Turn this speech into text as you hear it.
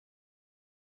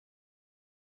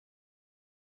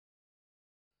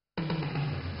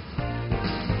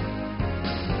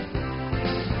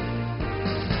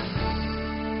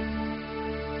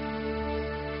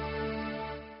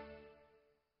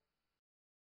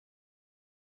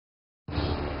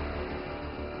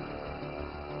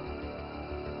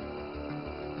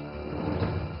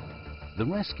The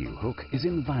ResQHook is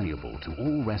invaluable to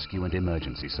all rescue and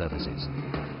emergency services.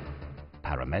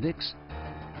 Paramedics,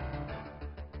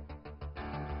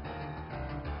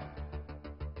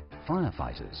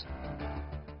 firefighters,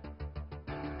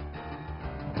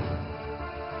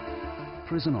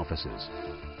 prison officers,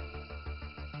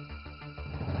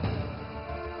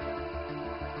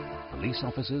 police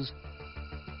officers,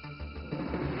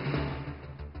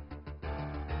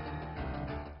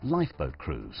 lifeboat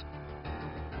crews,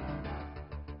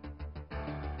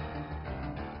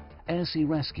 air-sea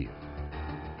rescue,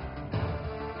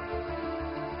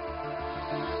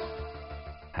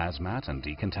 hazmat and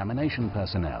decontamination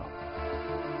personnel,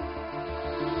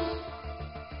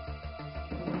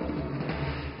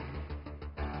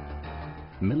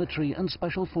 military and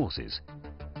special forces,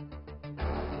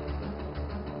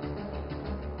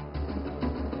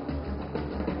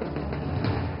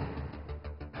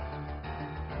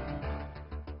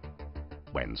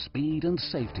 when speed and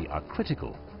safety are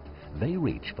critical, they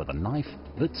reach for the knife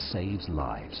that saves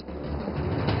lives.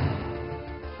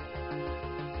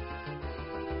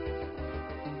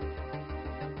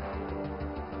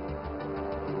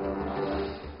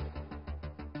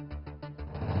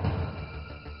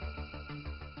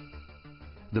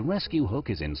 The ResQHook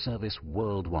is in service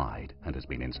worldwide and has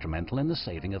been instrumental in the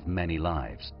saving of many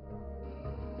lives.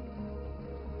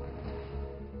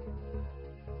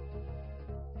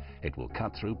 It will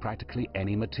cut through practically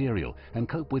any material and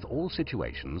cope with all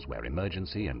situations where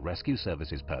emergency and rescue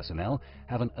services personnel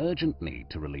have an urgent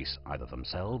need to release either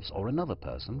themselves or another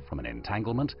person from an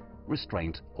entanglement,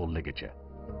 restraint or ligature.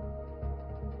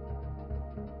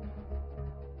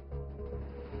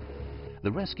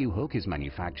 The ResQHook is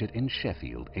manufactured in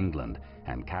Sheffield, England,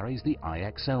 and carries the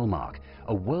IXL mark,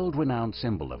 a world-renowned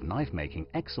symbol of knife-making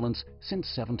excellence since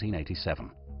 1787.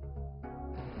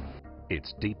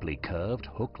 Its deeply curved,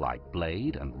 hook-like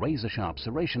blade and razor-sharp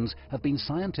serrations have been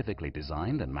scientifically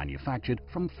designed and manufactured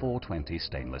from 420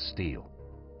 stainless steel.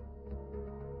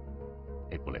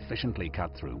 It will efficiently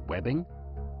cut through webbing,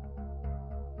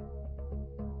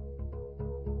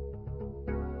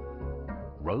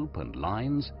 rope and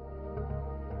lines,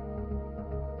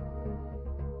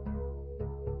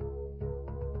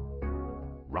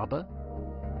 rubber,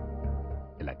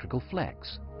 electrical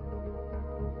flex,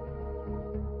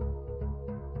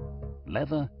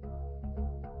 leather,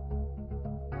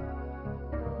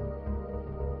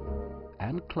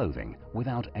 and clothing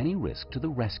without any risk to the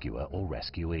rescuer or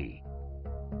rescuee.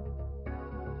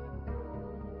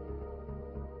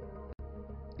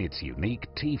 Its unique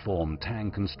T-form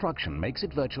tang construction makes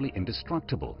it virtually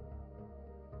indestructible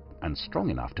and strong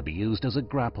enough to be used as a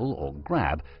grapple or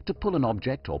grab to pull an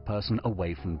object or person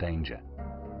away from danger.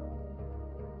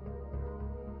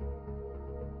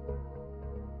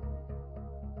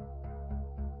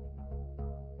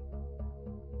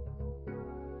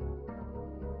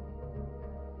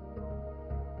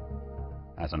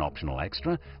 As an optional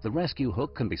extra, the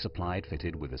ResQHook can be supplied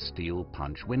fitted with a steel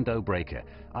punch window breaker,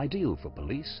 ideal for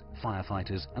police,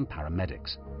 firefighters and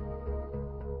paramedics.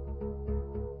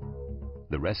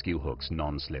 The ResQHook's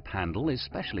non-slip handle is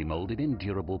specially molded in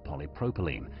durable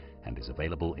polypropylene and is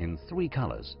available in 3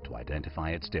 colors to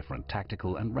identify its different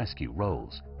tactical and rescue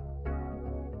roles.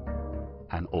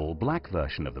 An all-black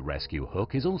version of the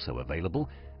ResQHook is also available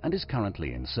and is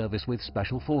currently in service with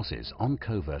Special Forces on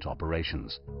covert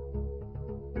operations.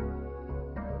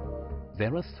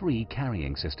 There are 3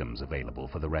 carrying systems available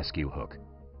for the ResQHook.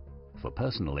 For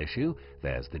personal issue,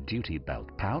 there's the duty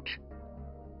belt pouch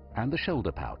and the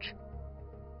shoulder pouch.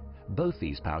 Both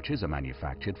these pouches are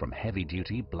manufactured from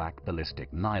heavy-duty black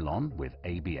ballistic nylon with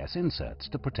ABS inserts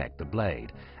to protect the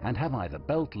blade and have either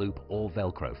belt loop or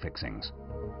Velcro fixings.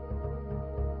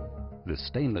 The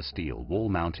stainless steel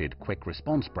wall-mounted quick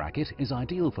response bracket is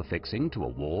ideal for fixing to a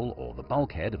wall or the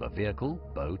bulkhead of a vehicle,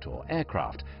 boat or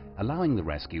aircraft, allowing the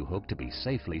ResQHook to be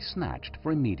safely snatched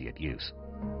for immediate use.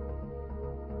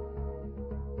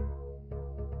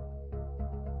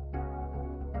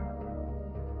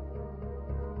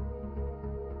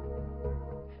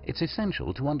 It's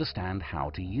essential to understand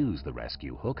how to use the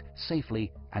ResQHook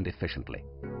safely and efficiently.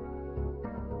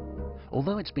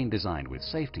 Although it's been designed with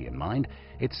safety in mind,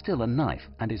 it's still a knife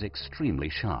and is extremely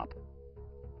sharp.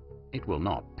 It will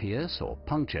not pierce or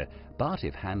puncture, but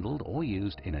if handled or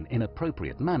used in an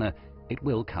inappropriate manner, it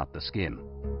will cut the skin.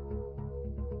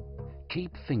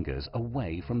 Keep fingers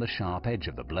away from the sharp edge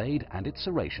of the blade and its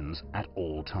serrations at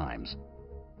all times.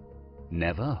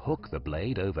 Never hook the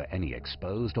blade over any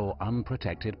exposed or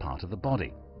unprotected part of the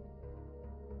body.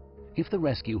 If the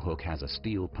ResQHook has a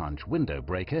steel punch window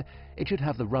breaker, it should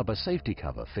have the rubber safety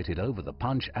cover fitted over the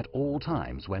punch at all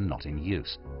times when not in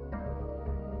use.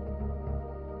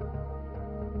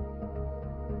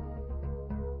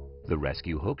 The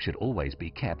rescue hook should always be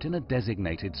kept in a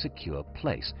designated secure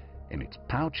place, in its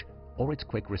pouch or its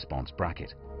quick response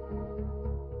bracket.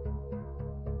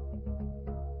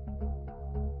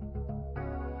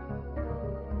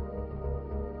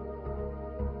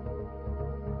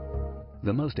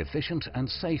 The most efficient and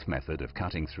safe method of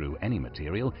cutting through any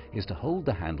material is to hold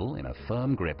the handle in a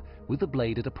firm grip with the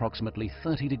blade at approximately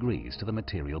 30 degrees to the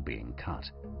material being cut.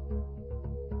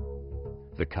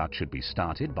 The cut should be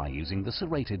started by using the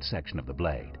serrated section of the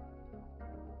blade.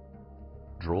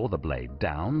 Draw the blade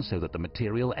down so that the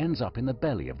material ends up in the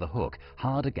belly of the hook,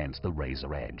 hard against the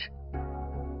razor edge.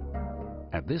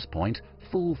 At this point,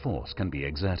 full force can be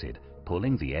exerted,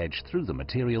 pulling the edge through the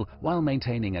material while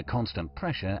maintaining a constant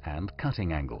pressure and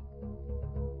cutting angle.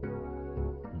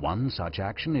 One such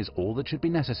action is all that should be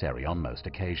necessary on most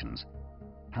occasions.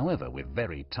 However, with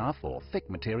very tough or thick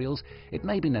materials, it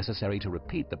may be necessary to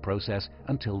repeat the process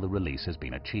until the release has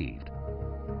been achieved.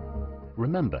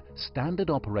 Remember, standard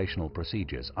operational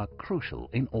procedures are crucial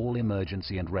in all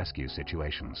emergency and rescue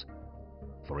situations.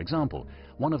 For example,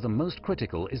 one of the most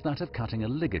critical is that of cutting a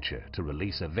ligature to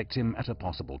release a victim at a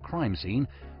possible crime scene,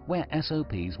 where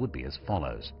SOPs would be as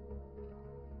follows.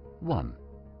 1.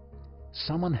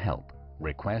 Summon help.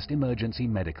 Request emergency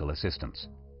medical assistance.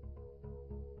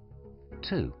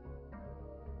 2.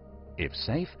 If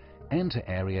safe, enter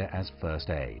area as first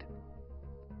aid.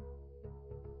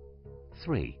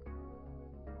 3.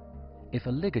 If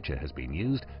a ligature has been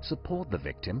used, support the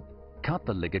victim, cut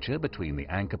the ligature between the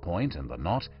anchor point and the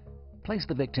knot, place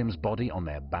the victim's body on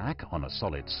their back on a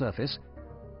solid surface,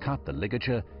 cut the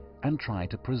ligature, and try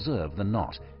to preserve the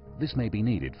knot. This may be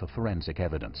needed for forensic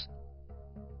evidence.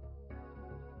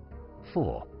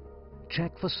 4.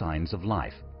 Check for signs of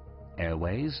life,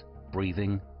 airways,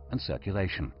 breathing, and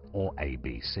circulation, or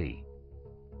ABC.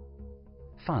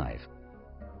 5.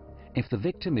 If the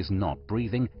victim is not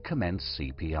breathing, commence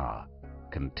CPR.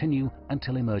 Continue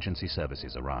until emergency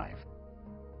services arrive.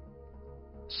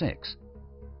 6.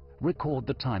 Record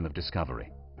the time of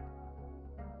discovery.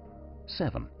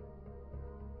 7.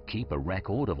 Keep a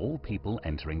record of all people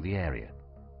entering the area.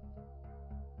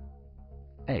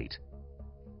 8.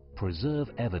 Preserve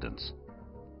evidence.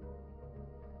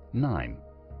 9.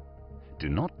 Do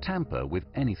not tamper with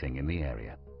anything in the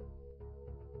area.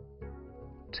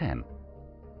 10.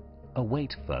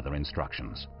 Await further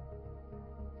instructions.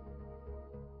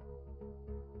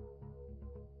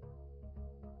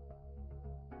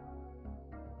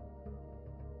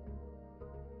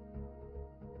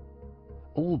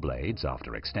 All blades,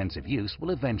 after extensive use, will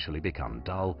eventually become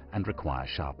dull and require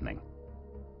sharpening.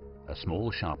 A small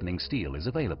sharpening steel is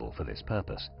available for this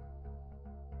purpose.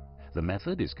 The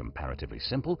method is comparatively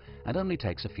simple and only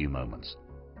takes a few moments.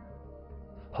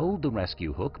 Hold the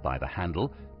rescue hook by the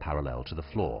handle parallel to the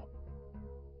floor.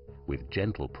 With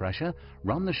gentle pressure,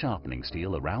 run the sharpening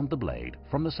steel around the blade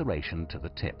from the serration to the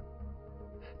tip.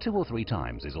 2 or 3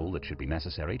 times is all that should be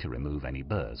necessary to remove any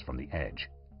burrs from the edge.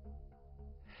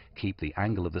 Keep the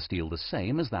angle of the steel the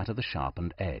same as that of the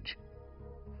sharpened edge.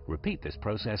 Repeat this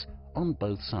process on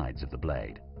both sides of the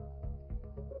blade.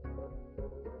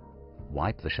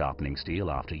 Wipe the sharpening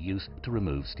steel after use to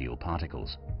remove steel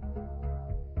particles.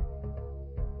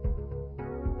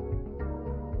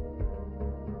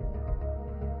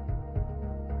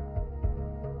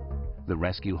 The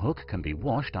rescue hook can be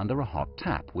washed under a hot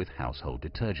tap with household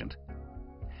detergent.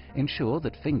 Ensure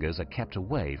that fingers are kept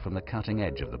away from the cutting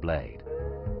edge of the blade.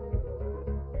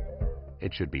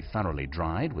 It should be thoroughly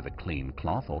dried with a clean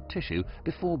cloth or tissue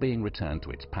before being returned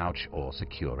to its pouch or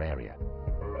secure area.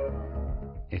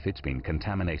 If it's been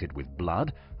contaminated with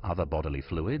blood, other bodily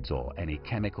fluids, or any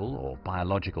chemical or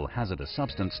biological hazardous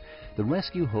substance, the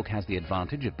rescue hook has the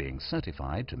advantage of being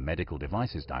certified to Medical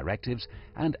Devices Directives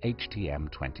and HTM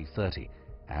 2030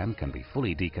 and can be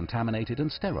fully decontaminated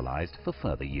and sterilized for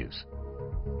further use.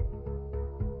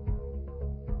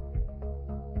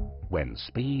 When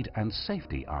speed and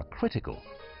safety are critical,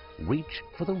 reach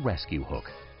for the rescue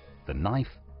hook, the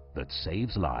knife that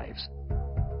saves lives.